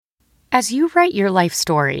As you write your life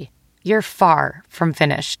story, you're far from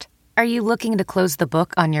finished. Are you looking to close the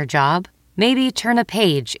book on your job? Maybe turn a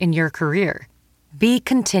page in your career? Be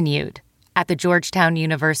continued at the Georgetown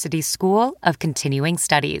University School of Continuing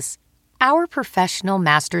Studies. Our professional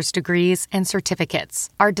master's degrees and certificates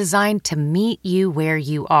are designed to meet you where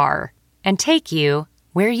you are and take you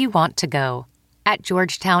where you want to go. At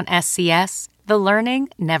Georgetown SCS, the learning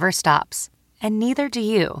never stops, and neither do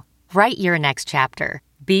you. Write your next chapter.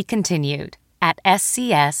 Be continued at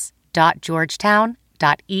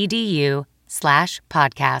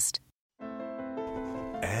scs.georgetown.edu/podcast.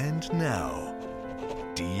 And now,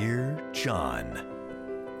 Dear John.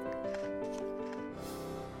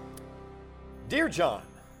 Dear John,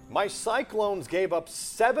 my Cyclones gave up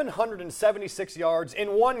 776 yards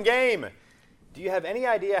in one game. Do you have any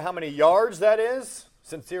idea how many yards that is?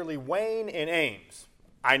 Sincerely, Wayne in Ames.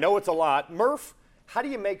 I know it's a lot. Murph, how do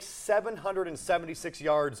you make 776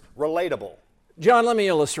 yards relatable? John, let me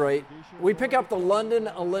illustrate. We pick up the London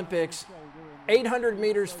Olympics 800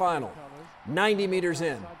 meters final, 90 meters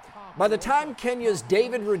in. By the time Kenya's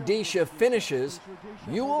David Rudisha finishes,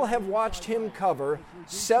 you will have watched him cover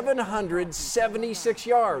 776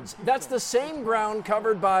 yards. That's the same ground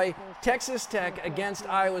covered by Texas Tech against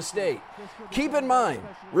Iowa State. Keep in mind,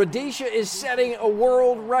 Rudisha is setting a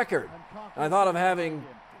world record. I thought of having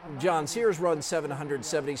John Sears run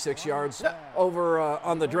 776 yards over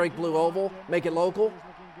on the Drake Blue Oval, make it local.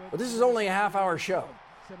 But this is only a half-hour show.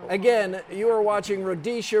 Again, you are watching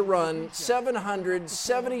Rudisha run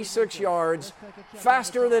 776 yards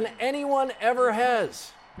faster than anyone ever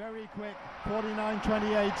has. Very quick,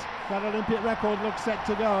 49.28. That Olympic record looks set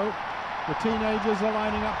to go. The teenagers are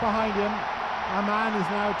lining up behind him. Aman is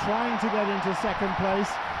now trying to get into second place,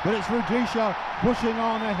 but it's Rudisha pushing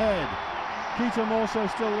on ahead. Keaton also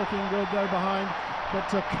still looking good though behind, but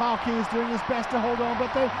Kaki is doing his best to hold on,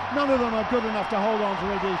 but none of them are good enough to hold on to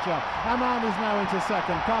Rudisha. Aman is now into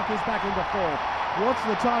second, Kaki's back into fourth. What's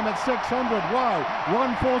the time at 600? Wow,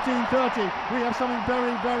 1:14:30. We have something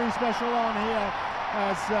very, very special on here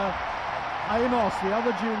as Amos, the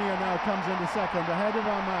other junior, now comes into second, ahead of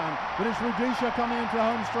Aman. But it's Rudisha coming into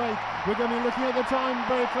home straight. We're going to be looking at the time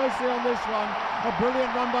very closely on this one. A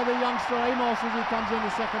brilliant run by the youngster Amos as he comes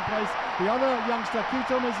into second place. The other youngster,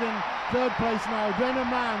 Keaton, is in third place now. Then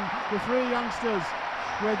Aman, the three youngsters,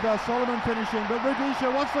 with Solomon finishing. But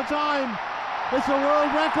Rudisha, what's the time? It's a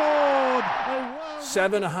world record!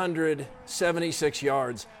 776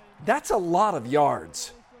 yards. That's a lot of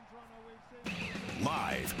yards.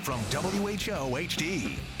 Live from WHO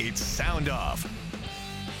HD, it's Sound Off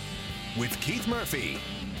with Keith Murphy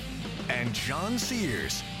and John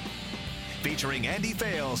Sears, featuring Andy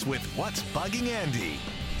Fales with What's Bugging Andy.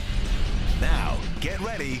 Now, get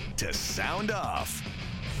ready to sound off.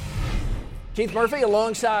 Keith Murphy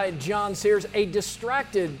alongside John Sears, a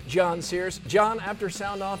distracted John Sears. John, after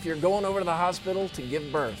Sound Off, you're going over to the hospital to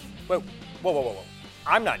give birth. Whoa.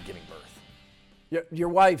 I'm not giving birth. Your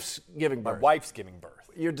wife's giving birth. My wife's giving birth.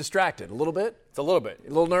 You're distracted a little bit? It's a little bit. A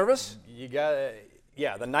little nervous? You got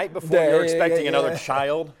the night before you're expecting another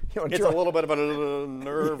child. It's a little bit of a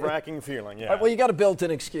nerve-wracking feeling, yeah. Well, you got a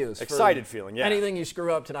built-in excuse. Excited feeling, yeah. Anything you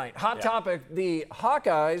screw up tonight. Hot topic, the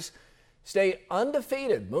Hawkeyes stay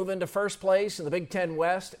undefeated, move into first place in the Big Ten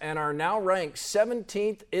West, and are now ranked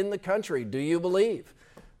 17th in the country. Do you believe?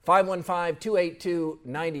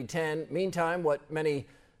 515-282-9010. Meantime, what many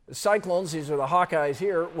Cyclones, these are the Hawkeyes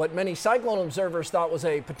here, what many Cyclone observers thought was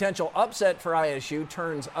a potential upset for ISU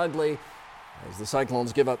turns ugly as the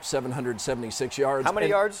Cyclones give up 776 yards. How many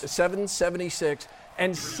yards? 776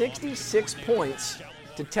 and 66 points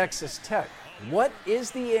to Texas Tech. What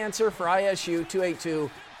is the answer for ISU?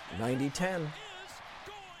 282-9010.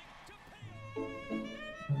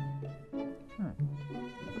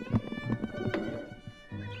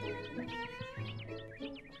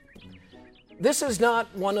 This is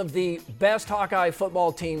not one of the best Hawkeye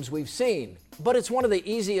football teams we've seen, but it's one of the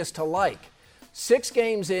easiest to like. 6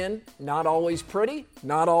 games in, not always pretty,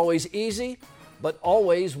 not always easy, but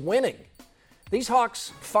always winning. These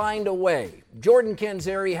Hawks find a way. Jordan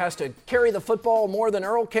Canzeri has to carry the football more than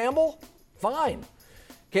Earl Campbell? Fine.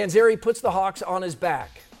 Canzeri puts the Hawks on his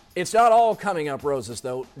back. It's not all coming up roses,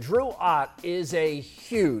 though. Drew Ott is a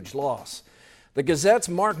huge loss. The Gazette's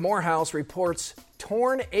Mark Morehouse reports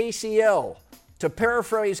torn ACL. To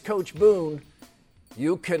paraphrase Coach Boone,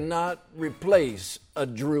 you cannot replace a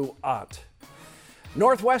Drew Ott.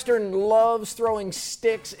 Northwestern loves throwing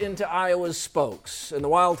sticks into Iowa's spokes, and the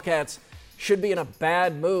Wildcats should be in a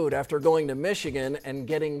bad mood after going to Michigan and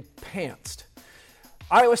getting pantsed.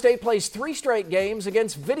 Iowa State plays 3 straight games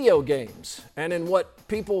against video games. And in what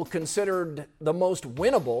people considered the most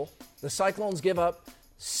winnable, the Cyclones give up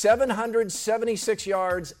 776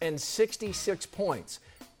 yards and 66 points.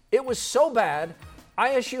 It was so bad,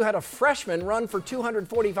 ISU had a freshman run for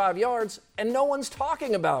 245 yards, and no one's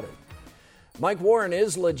talking about it. Mike Warren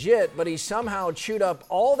is legit, but he somehow chewed up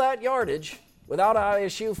all that yardage without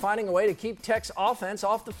ISU finding a way to keep Tech's offense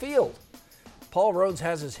off the field. Paul Rhodes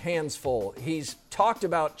has his hands full. He's talked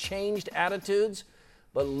about changed attitudes,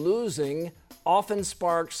 but losing often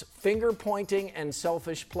sparks finger-pointing and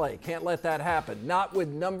selfish play. Can't let that happen. Not with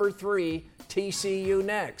number 3, TCU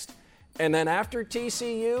next. And then after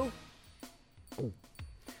TCU,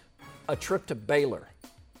 a trip to Baylor.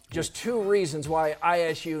 Just 2 reasons why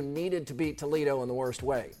ISU needed to beat Toledo in the worst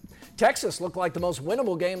way. Texas looked like the most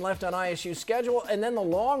winnable game left on ISU's schedule, and then the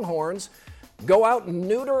Longhorns go out and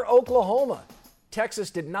neuter Oklahoma. Texas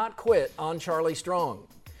did not quit on Charlie Strong.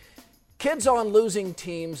 Kids on losing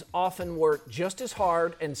teams often work just as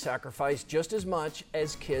hard and sacrifice just as much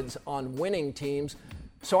as kids on winning teams,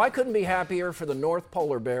 so I couldn't be happier for the North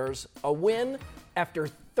Polar Bears. A win after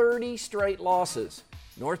 30 straight losses.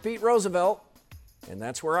 North beat Roosevelt, and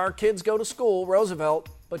that's where our kids go to school, Roosevelt,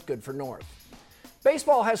 but good for North.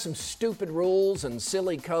 Baseball has some stupid rules and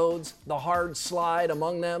silly codes, the hard slide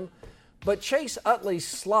among them. But Chase Utley's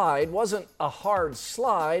slide wasn't a hard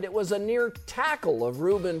slide, it was a near tackle of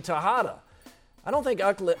Ruben Tejada. I don't think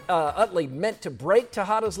Utley meant to break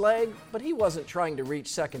Tejada's leg, but he wasn't trying to reach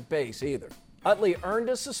second base either. Utley earned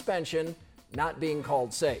a suspension, not being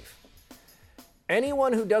called safe.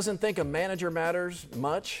 Anyone who doesn't think a manager matters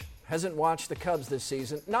much hasn't watched the Cubs this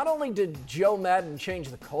season. Not only did Joe Maddon change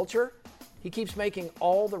the culture, he keeps making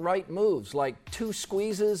all the right moves, like 2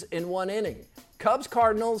 squeezes in 1 inning.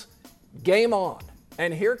 Cubs-Cardinals, game on.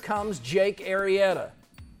 And here comes Jake Arrieta.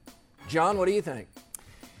 John, what do you think?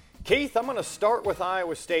 Keith, I'm going to start with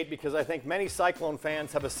Iowa State because I think many Cyclone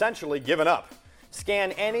fans have essentially given up.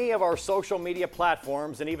 Scan any of our social media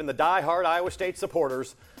platforms, and even the die-hard Iowa State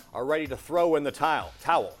supporters are ready to throw in the towel.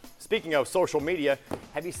 Speaking of social media,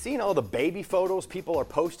 have you seen all the baby photos people are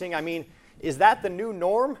posting? I mean, is that the new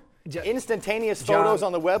norm? Instantaneous photos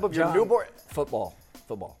on the web of your newborn? Football.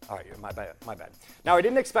 All right, my bad. Now, I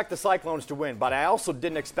didn't expect the Cyclones to win, but I also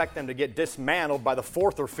didn't expect them to get dismantled by the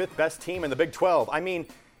 4th or 5th best team in the Big 12. I mean,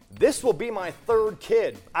 this will be my 3rd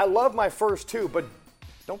kid. I love my first 2, but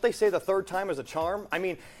don't they say the 3rd time is a charm? I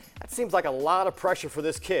mean, that seems like a lot of pressure for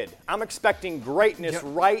this kid. I'm expecting greatness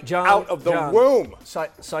out of the womb.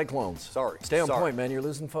 Cyclones. Sorry. Stay on point, man. You're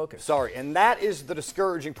losing focus. Sorry. And that is the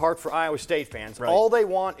discouraging part for Iowa State fans. Right. All they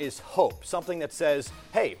want is hope, something that says,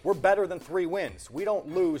 hey, we're better than 3 wins. We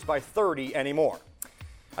don't lose by 30 anymore.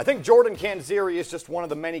 I think Jordan Canzeri is just one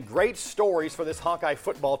of the many great stories for this Hawkeye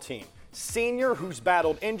football team. Senior who's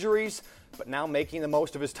battled injuries, but now making the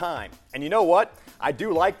most of his time. And you know what? I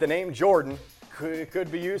do like the name Jordan.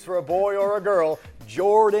 Could be used for a boy or a girl.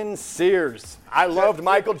 Jordan Sears. I loved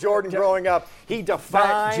Michael Jordan growing up. He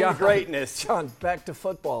defined greatness. John, back to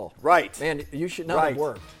football. Right. Man, you should not have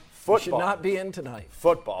worked. Football. You should not be in tonight.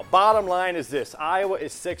 Football. Bottom line is this. Iowa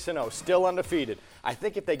is 6-0, still undefeated. I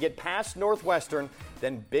think if they get past Northwestern,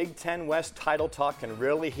 then Big Ten West title talk can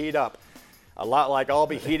really heat up. A lot like I'll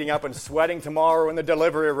be heating up and sweating tomorrow in the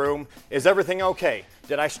delivery room. Is everything okay?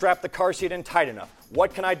 Did I strap the car seat in tight enough?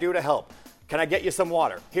 What can I do to help? Can I get you some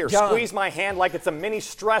water? Here, John. Squeeze my hand like it's a mini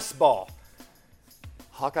stress ball.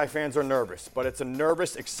 Hawkeye fans are nervous, but it's a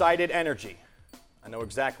nervous, excited energy. I know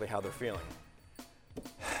exactly how they're feeling.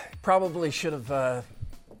 Probably should have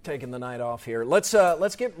taken the night off here. Let's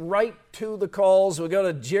get right to the calls. We'll go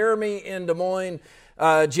to Jeremy in Des Moines.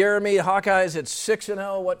 Jeremy, Hawkeyes at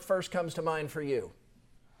 6-0. What first comes to mind for you?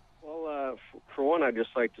 Well, for one, I'd just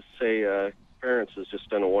like to say Ferentz has just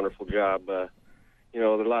done a wonderful job. There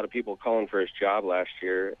are a lot of people calling for his job last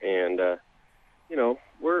year, and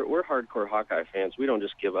we're hardcore Hawkeye fans. We don't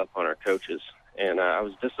just give up on our coaches, and I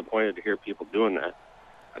was disappointed to hear people doing that.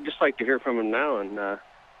 I'd just like to hear from them now and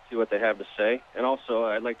see what they have to say. And also,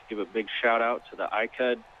 I'd like to give a big shout out to the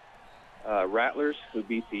ICUD Rattlers who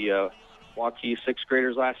beat the Waukee 6th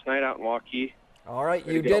graders last night out in Waukee. All right,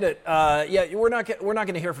 you did it. We're not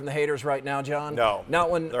going to hear from the haters right now, John. No, not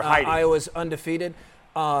when Iowa's undefeated.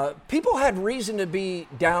 People had reason to be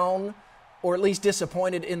down or at least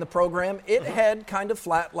disappointed in the program. It had kind of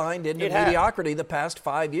flatlined into mediocrity the past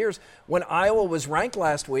 5 years. When Iowa was ranked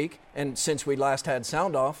last week, and since we last had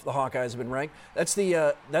sound off, the Hawkeyes have been ranked. That's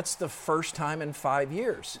the first time in 5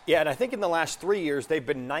 years. Yeah, and I think in the last 3 years they've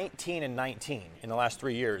been 19-19 in the last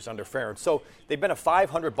 3 years under Ferentz. So they've been a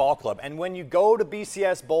 500 ball club. And when you go to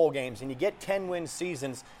BCS bowl games and you get 10-win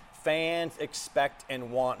seasons, fans expect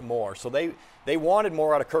and want more. So they wanted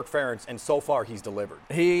more out of Kirk Ferentz, and so far he's delivered.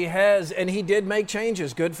 He has, and he did make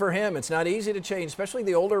changes. Good for him. It's not easy to change, especially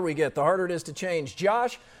the older we get, the harder it is to change.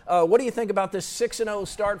 Josh, what do you think about this 6-0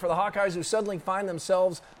 start for the Hawkeyes, who suddenly find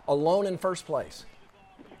themselves alone in first place?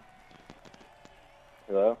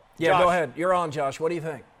 Hello? Yeah, Josh. Go ahead. You're on, Josh. What do you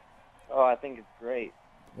think? Oh, I think it's great.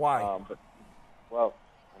 Why?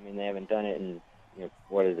 They haven't done it in,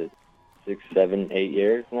 what is it, 6, 7, 8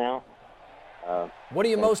 years now? What are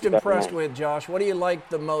you most 2009. impressed with, Josh? What do you like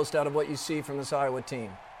the most out of what you see from this Iowa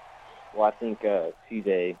team? Well, I think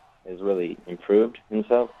CJ has really improved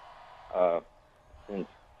himself since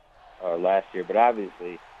last year, but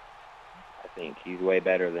obviously I think he's way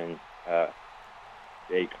better than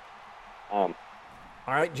Jake. All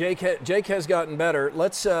right, Jake has gotten better.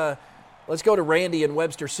 Let's go to Randy in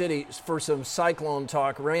Webster City for some Cyclone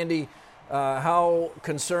talk. Randy, how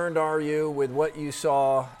concerned are you with what you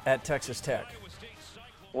saw at Texas Tech?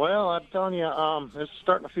 Well, I'm telling you, it's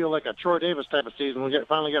starting to feel like a Troy Davis type of season. We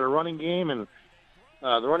finally got a running game, and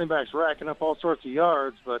the running back's racking up all sorts of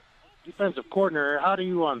yards. But defensive coordinator, how do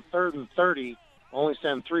you on 3rd and 30 only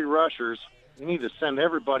send 3 rushers? You need to send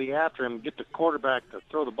everybody after him, get the quarterback to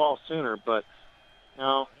throw the ball sooner. But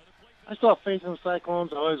I still have faith in the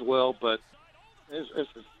Cyclones, I always will, but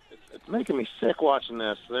it's making me sick watching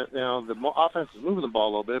this. The offense is moving the ball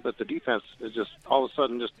a little bit, but the defense is just all of a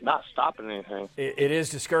sudden just not stopping anything. It is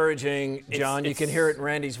discouraging, John. You can hear it in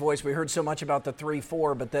Randy's voice. We heard so much about the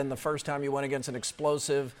 3-4, but then the first time you went against an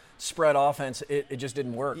explosive spread offense, it just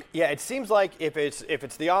didn't work. Yeah, it seems like if it's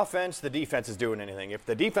the offense, the defense is doing anything. If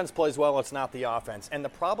the defense plays well, it's not the offense. And the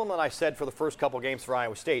problem that I said for the first couple games for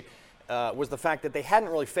Iowa State was the fact that they hadn't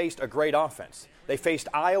really faced a great offense. They faced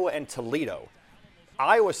Iowa and Toledo.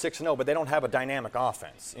 Iowa's 6-0, but they don't have a dynamic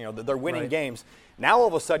offense. They're winning games. Now all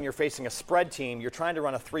of a sudden you're facing a spread team. You're trying to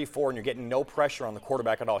run a 3-4, and you're getting no pressure on the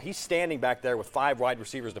quarterback at all. He's standing back there with 5 wide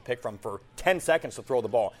receivers to pick from for 10 seconds to throw the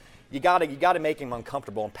ball. You got to make him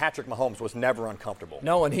uncomfortable, and Patrick Mahomes was never uncomfortable.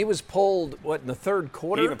 No, and he was pulled, in the third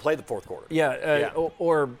quarter? He even played the fourth quarter. Yeah.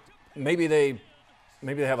 Or maybe they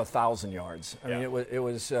have 1,000 yards. I mean, it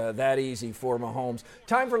was that easy for Mahomes.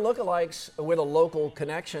 Time for lookalikes with a local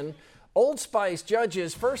connection. Old Spice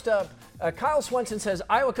judges. First up, Kyle Swenson says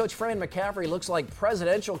Iowa coach Fran McCaffrey looks like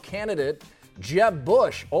presidential candidate Jeb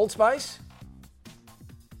Bush. Old Spice?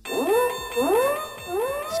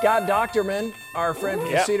 Scott Docterman, our friend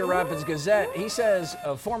from the Cedar Rapids Gazette, he says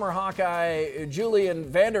former Hawkeye Julian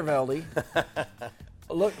Vandervelde.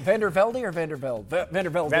 Look, Vandervelde or Vandervelde?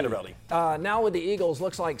 Vandervelde. Now with the Eagles,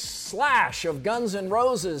 looks like Slash of Guns N'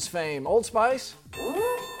 Roses fame. Old Spice?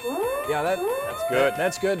 Yeah, that's good.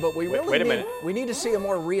 That's good, but we really wait a minute. We need to see a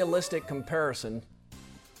more realistic comparison.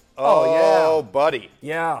 Oh, buddy.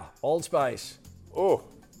 Yeah, Old Spice. Oh.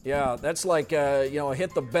 Yeah, that's like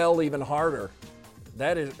hit the bell even harder.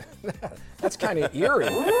 That's kind of eerie.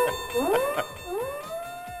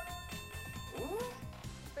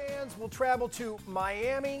 Fans will travel to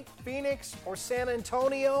Miami, Phoenix, or San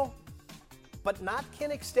Antonio, but not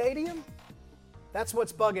Kinnick Stadium? That's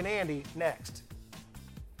what's bugging Andy next.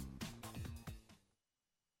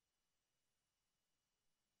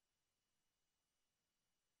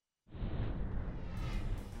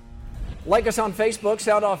 Like us on Facebook,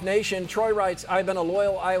 Sound Off Nation. Troy writes, I've been a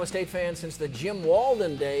loyal Iowa State fan since the Jim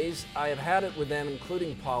Walden days. I have had it with them,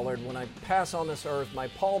 including Pollard. When I pass on this earth, my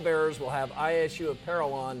pallbearers will have ISU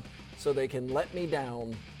apparel on so they can let me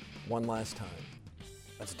down one last time.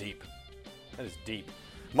 That's deep. That is deep.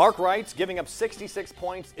 Mark writes, giving up 66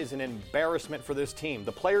 points is an embarrassment for this team.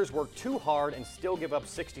 The players work too hard and still give up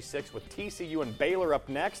 66 with TCU and Baylor up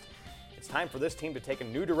next. It's time for this team to take a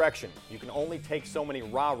new direction. You can only take so many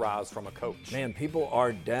rah-rahs from a coach. Man, people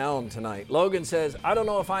are down tonight. Logan says, I don't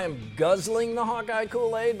know if I am guzzling the Hawkeye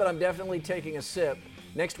Kool-Aid, but I'm definitely taking a sip.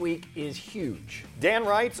 Next week is huge. Dan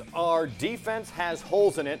writes, our defense has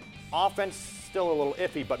holes in it. Offense still a little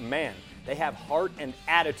iffy, but man, they have heart and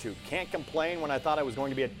attitude. Can't complain when I thought I was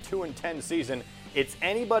going to be a 2-10 season. It's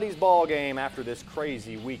anybody's ball game after this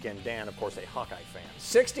crazy weekend. Dan, of course, a Hawkeye fan.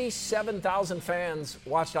 67,000 fans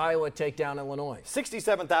watched Iowa take down Illinois.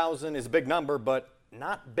 67,000 is a big number, but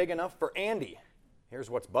not big enough for Andy. Here's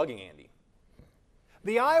what's bugging Andy.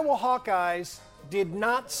 The Iowa Hawkeyes did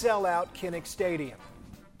not sell out Kinnick Stadium.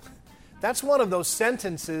 That's one of those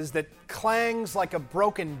sentences that clangs like a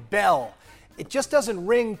broken bell. It just doesn't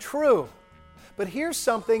ring true. But here's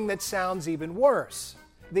something that sounds even worse.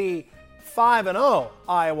 The 5-0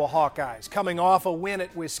 Iowa Hawkeyes, coming off a win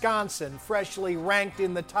at Wisconsin, freshly ranked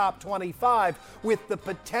in the top 25, with the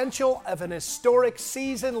potential of an historic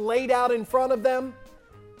season laid out in front of them,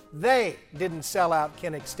 They didn't sell out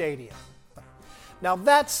Kinnick Stadium. Now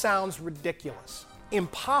that sounds ridiculous.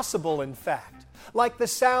 Impossible, in fact. Like the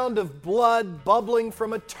sound of blood bubbling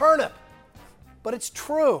from a turnip. But it's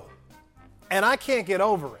true. And I can't get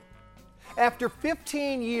over it. After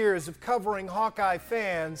 15 years of covering Hawkeye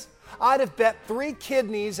fans, I'd have bet 3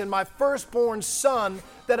 kidneys and my firstborn son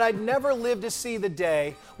that I'd never live to see the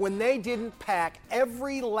day when they didn't pack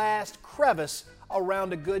every last crevice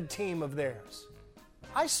around a good team of theirs.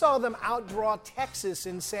 I saw them outdraw Texas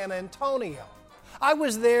in San Antonio. I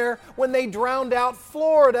was there when they drowned out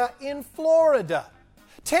Florida in Florida.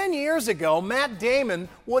 10 years ago, Matt Damon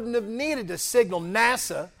wouldn't have needed to signal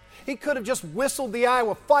NASA. He could have just whistled the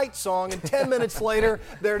Iowa fight song, and 10 minutes later,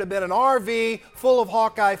 there'd have been an RV full of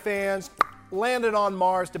Hawkeye fans landed on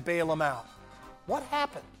Mars to bail them out. What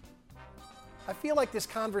happened? I feel like this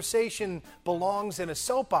conversation belongs in a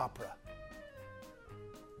soap opera.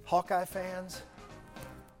 Hawkeye fans,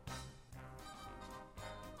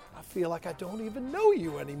 I feel like I don't even know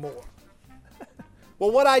you anymore.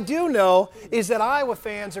 Well, what I do know is that Iowa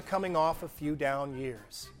fans are coming off a few down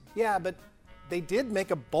years. Yeah, but they did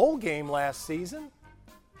make a bowl game last season.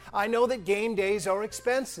 I know that game days are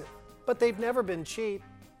expensive, but they've never been cheap.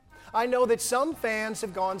 I know that some fans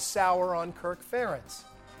have gone sour on Kirk Ferentz,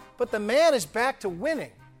 but the man is back to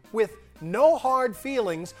winning with no hard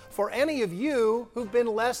feelings for any of you who've been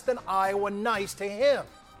less than Iowa nice to him.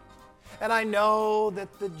 And I know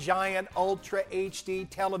that the giant Ultra HD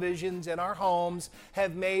televisions in our homes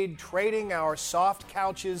have made trading our soft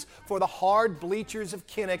couches for the hard bleachers of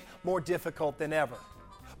Kinnick more difficult than ever.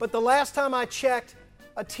 But the last time I checked,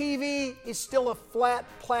 a TV is still a flat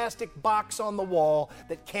plastic box on the wall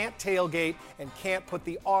that can't tailgate and can't put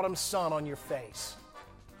the autumn sun on your face.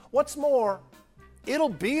 What's more, it'll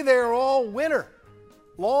be there all winter,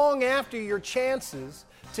 long after your chances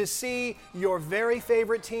to see your very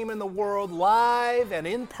favorite team in the world live and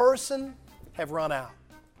in person have run out.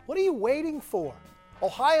 What are you waiting for?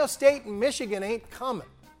 Ohio State and Michigan ain't coming.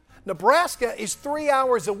 Nebraska is 3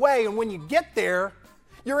 hours away, and when you get there,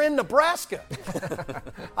 you're in Nebraska.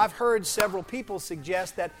 I've heard several people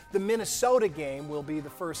suggest that the Minnesota game will be the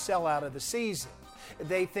first sellout of the season.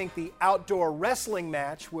 They think the outdoor wrestling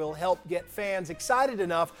match will help get fans excited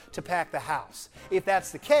enough to pack the house. If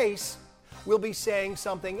that's the case, we'll be saying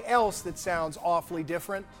something else that sounds awfully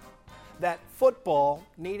different, that football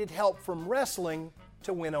needed help from wrestling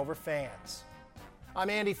to win over fans. I'm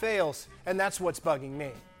Andy Fales, and that's what's bugging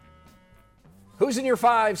me. Who's in your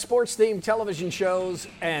 5 sports-themed television shows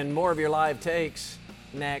and more of your live takes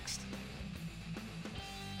next.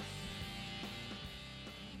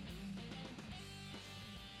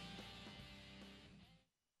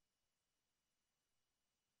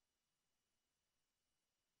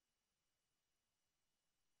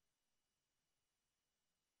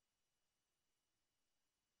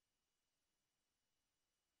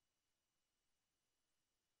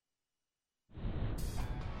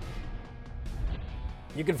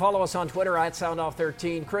 You can follow us on Twitter at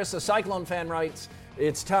SoundOff13. Chris, a Cyclone fan, writes,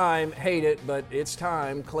 "It's time, hate it, but it's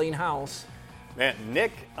time, clean house." Man,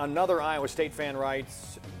 Nick, another Iowa State fan,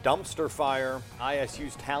 writes, "Dumpster fire.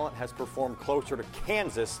 ISU's talent has performed closer to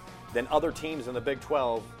Kansas than other teams in the Big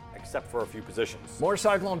 12, except for a few positions." More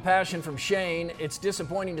Cyclone passion from Shane. "It's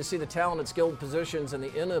disappointing to see the talented, skilled positions and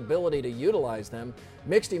the inability to utilize them.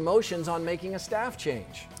 Mixed emotions on making a staff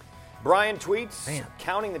change." Brian tweets,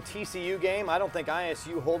 "Counting the TCU game, I don't think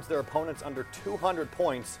ISU holds their opponents under 200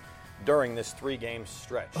 points during this 3-game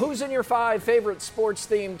stretch." Who's in your 5 favorite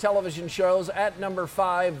sports-themed television shows? At number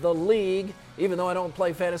 5, The League. Even though I don't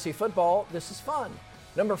play fantasy football, this is fun.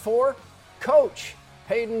 Number 4, Coach.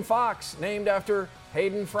 Hayden Fox, named after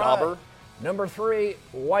Hayden Fry. Dauber. Number 3,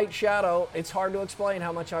 White Shadow. It's hard to explain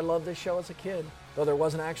how much I loved this show as a kid, though there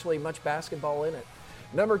wasn't actually much basketball in it.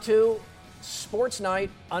 Number 2, Sports Night,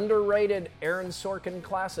 underrated Aaron Sorkin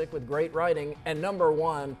classic with great writing. And number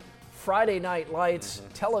 1, Friday Night Lights,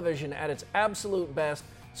 television at its absolute best.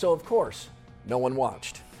 So, of course, no one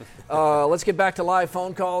watched. Let's get back to live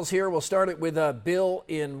phone calls here. We'll start it with Bill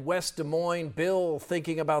in West Des Moines. Bill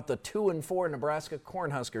thinking about the 2-4 Nebraska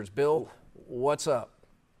Cornhuskers. Bill, what's up?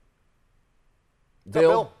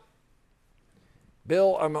 Bill?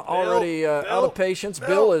 Bill, I'm already out of patience.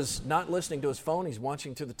 Bill is not listening to his phone. He's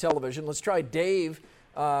watching through the television. Let's try Dave.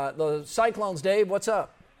 The Cyclones, Dave, what's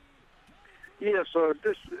up? Yeah, so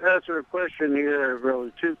just answer a question here,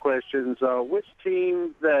 really 2 questions. Which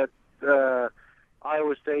team that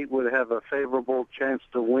Iowa State would have a favorable chance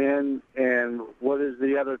to win, and what is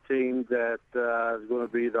the other team that is going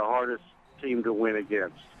to be the hardest team to win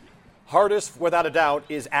against? Hardest, without a doubt,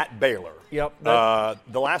 is at Baylor. Yep.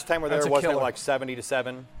 The last time we were there, wasn't it killer. like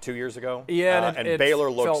 70-7 2 years ago? Yeah, and it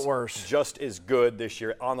Baylor looks felt worse. just as good this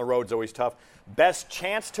year. On the road's always tough. Best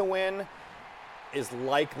chance to win is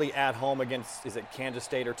likely at home against, is it Kansas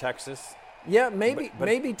State or Texas? Yeah,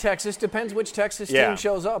 maybe Texas. Depends which Texas team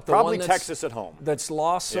shows up. The Probably one Texas at home. That's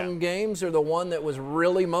lost some games, or the one that was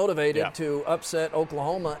really motivated to upset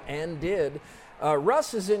Oklahoma and did.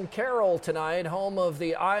 Russ is in Carroll tonight, home of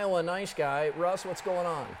the Iowa nice guy. Russ, what's going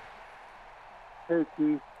on? Hey,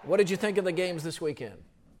 Keith. What did you think of the games this weekend?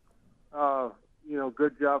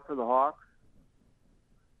 Good job for the Hawks.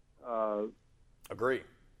 Agree.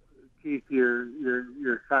 Keith,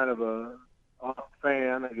 you're kind of a Hawk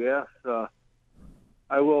fan, I guess.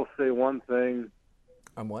 I will say one thing.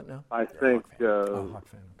 I'm what now? I think Hawk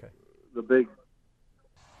fan. Okay.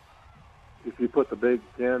 If you put the Big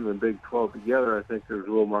Ten and the Big 12 together, I think there's a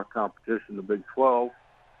little more competition in the Big 12.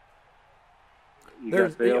 You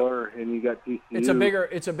got Baylor and you got TCU.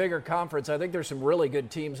 It's a bigger conference. I think there's some really good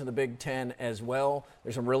teams in the Big Ten as well.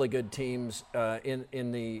 There's some really good teams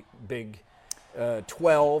in the Big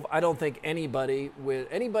 12. I don't think anybody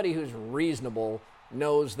who's reasonable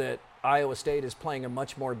knows that Iowa State is playing a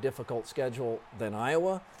much more difficult schedule than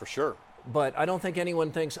Iowa. For sure. But I don't think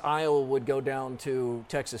anyone thinks Iowa would go down to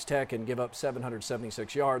Texas Tech and give up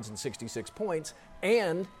 776 yards and 66 points.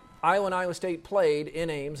 And Iowa State played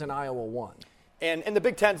in Ames and Iowa won. And the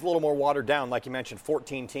Big Ten's a little more watered down. Like you mentioned,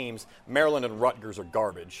 14 teams. Maryland and Rutgers are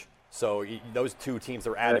garbage. So those two teams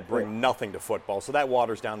that are added bring nothing to football. So that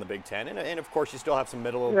waters down the Big Ten. And of course, you still have some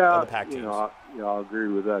middle of the pack teams. I'll agree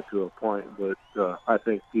with that to a point. But I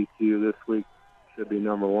think TCU this week should be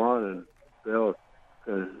number one, and Baylor's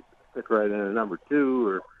going to stick right in at number 2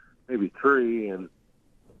 or maybe 3. And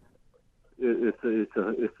it's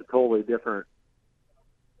a totally different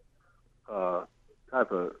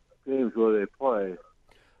type of games where they play.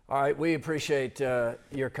 All right, we appreciate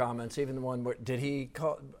your comments. Even the one where did he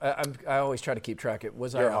call? I always try to keep track.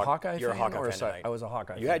 Was I a Hawkeye fan? You're a Hawkeye fan tonight. I was a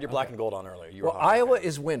Hawkeye fan. You had your black and gold on earlier. Well, Iowa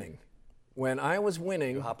is winning. When Iowa's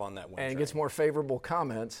winning, you hop on that win and train. gets more favorable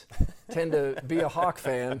comments, tend to be a Hawk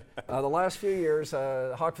fan. The last few years,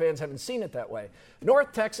 Hawk fans haven't seen it that way.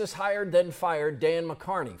 North Texas hired then fired Dan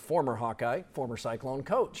McCarney, former Hawkeye, former Cyclone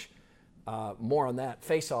coach. More on that.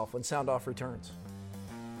 Face Off when Sound Off returns.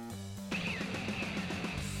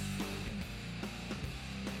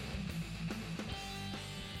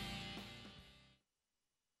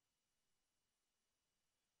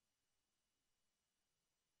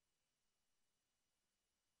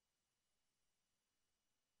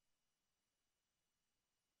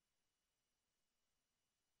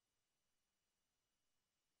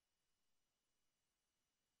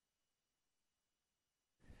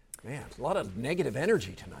 Man, a lot of negative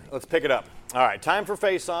energy tonight. Let's pick it up. All right, time for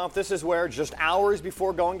Face Off. This is where just hours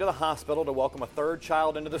before going to the hospital to welcome a third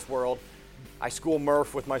child into this world, I school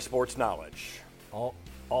Murph with my sports knowledge.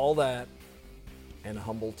 All that and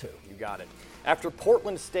humble too. You got it. After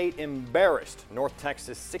Portland State embarrassed North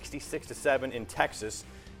Texas 66-7 in Texas,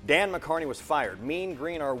 Dan McCarney was fired. Mean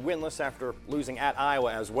Green are winless after losing at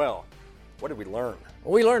Iowa as well. What did we learn?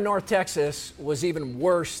 We learned North Texas was even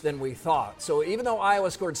worse than we thought. So even though Iowa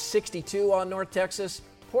scored 62 on North Texas,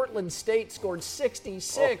 Portland State scored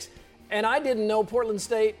 66. And I didn't know Portland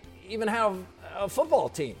State even have a football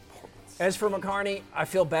team. As for McCarney, I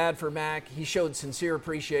feel bad for Mac. He showed sincere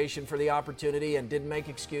appreciation for the opportunity and didn't make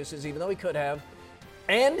excuses, even though he could have.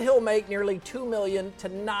 And he'll make nearly $2 million to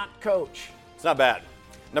not coach. It's not bad.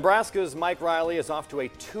 Nebraska's Mike Riley is off to a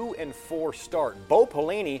 2-4 start. Bo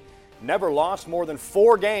Pelini never lost more than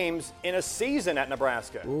 4 games in a season at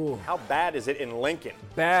Nebraska. Ooh. How bad is it in Lincoln?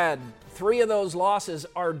 Bad. 3 of those losses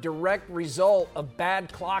are direct result of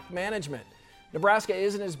bad clock management. Nebraska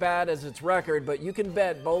isn't as bad as its record, but you can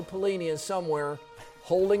bet Bo Pelini is somewhere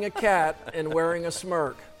holding a cat and wearing a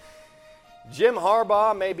smirk. Jim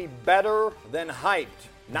Harbaugh may be better than hyped.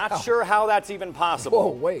 Not sure how that's even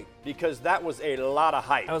possible. Whoa, wait. Because that was a lot of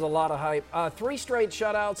hype. That was a lot of hype. 3 straight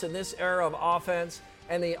shutouts in this era of offense.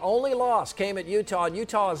 And the only loss came at Utah, and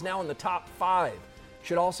Utah is now in the top 5.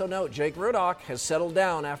 Should also note, Jake Rudock has settled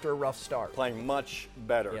down after a rough start. Playing much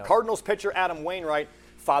better. Yep. Cardinals pitcher Adam Wainwright,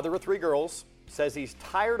 father of 3 girls, says he's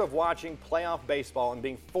tired of watching playoff baseball and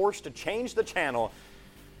being forced to change the channel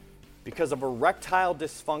because of erectile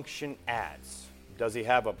dysfunction ads. Does he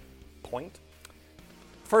have a point?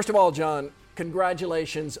 First of all, John,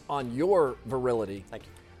 congratulations on your virility. Thank you.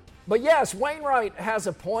 But yes, Wainwright has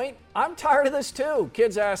a point. I'm tired of this too.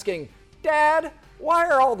 Kids asking, Dad, why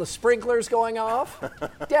are all the sprinklers going off?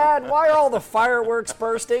 Dad, why are all the fireworks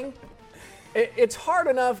bursting? It's hard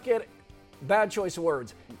enough bad choice of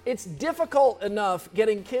words. It's difficult enough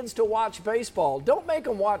getting kids to watch baseball. Don't make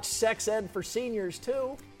them watch sex ed for seniors,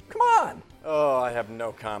 too. Come on. Oh, I have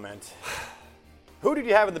no comment. Who did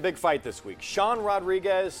you have in the big fight this week, Sean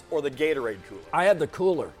Rodriguez or the Gatorade cooler? I had the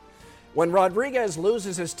cooler. When Rodriguez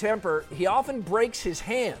loses his temper, he often breaks his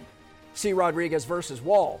hand. See Rodriguez versus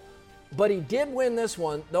Wall. But he did win this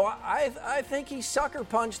one, though I think he sucker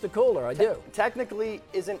punched the cooler. I do. Technically,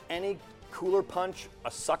 isn't any cooler punch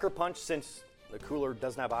a sucker punch since the cooler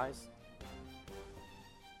doesn't have eyes?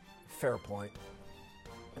 Fair point.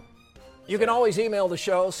 You can always email the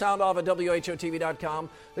show, soundoff@whotv.com.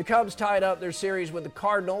 The Cubs tied up their series with the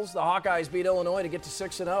Cardinals. The Hawkeyes beat Illinois to get to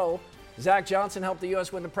 6-0. Zach Johnson helped the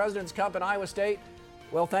U.S. win the President's Cup in Iowa State.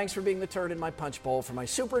 Well, thanks for being the turd in my punch bowl for my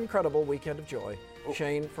super incredible weekend of joy.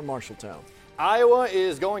 Shane from Marshalltown. Iowa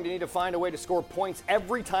is going to need to find a way to score points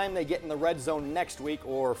every time they get in the red zone next week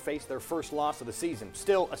or face their first loss of the season.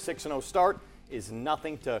 Still, a 6-0 start is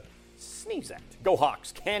nothing to sneeze at. Go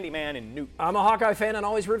Hawks, Candyman and Newton. I'm a Hawkeye fan and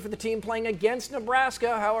always root for the team playing against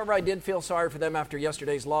Nebraska. However, I did feel sorry for them after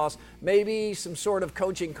yesterday's loss. Maybe some sort of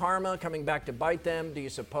coaching karma coming back to bite them. Do you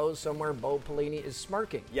suppose somewhere Bo Pelini is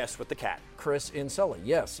smirking? Yes, with the cat. Chris in Sully.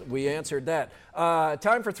 Yes, we answered that.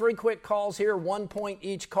 Time for 3 quick calls here, 1 point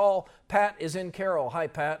each call. Pat is in Carroll. Hi,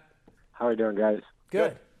 Pat. How are you doing, guys?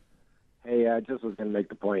 Good. Hey, I just was going to make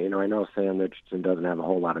the point. I know Sam Richardson doesn't have a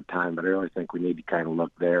whole lot of time, but I really think we need to kind of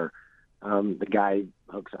look there. The guy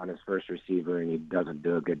hooks on his first receiver, and he doesn't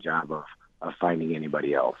do a good job of finding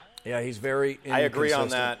anybody else. Yeah, he's very inconsistent. I agree on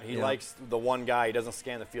that. He likes the one guy. He doesn't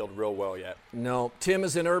scan the field real well yet. No. Tim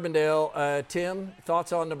is in Urbandale. Tim,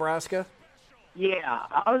 thoughts on Nebraska? Yeah,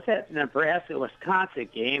 I was at the Nebraska-Wisconsin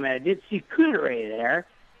game, and I did see Cooter there,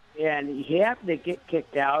 and he happened to get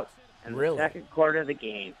kicked out in the second quarter of the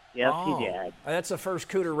game. Yes, he did. That's the first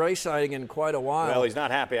Cooter Ray sighting in quite a while. Well, he's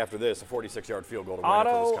not happy after this, a 46-yard field goal to win it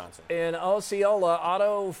for Wisconsin. In Osceola.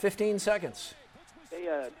 Otto, 15 seconds. Hey,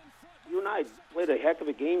 you and I played a heck of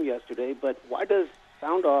a game yesterday, but why does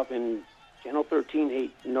Sound Off and Channel 13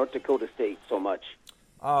 hate North Dakota State so much?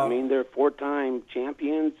 I mean, they're 4-time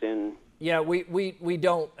champions, and... Yeah, we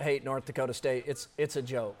don't hate North Dakota State. It's a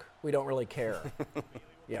joke. We don't really care.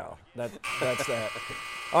 Yeah, that's that.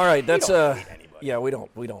 All right, that's yeah, we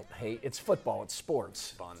don't hate. It's football, it's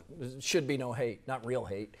sports. Fun. There should be no hate, not real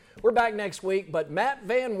hate. We're back next week, but Matt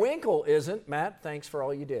Van Winkle isn't. Matt, thanks for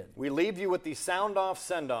all you did. We leave you with the Sound Off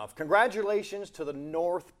send-off. Congratulations to the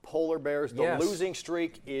North Polar Bears. The losing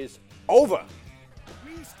streak is over.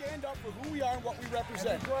 We stand up for who we are and what we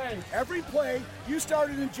represent. Every play you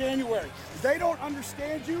started in January. They don't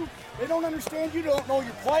understand you. They don't understand you. They don't know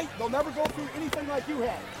your plight. They'll never go through anything like you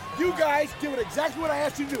have. You guys did exactly what I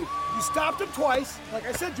asked you to do. You stopped them twice, like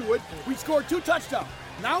I said you would. We scored 2 touchdowns.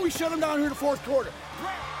 Now we shut them down here in the fourth quarter.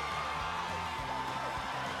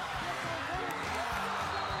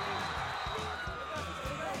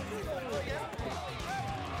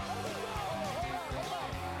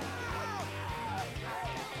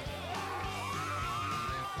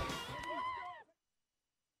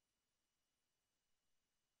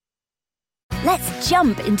 Let's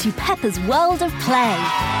jump into Peppa's world of play.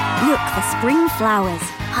 Look for spring flowers,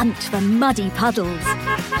 hunt for muddy puddles,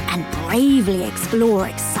 and bravely explore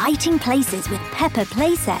exciting places with Peppa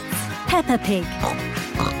playsets. Peppa Pig,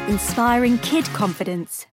 inspiring kid confidence.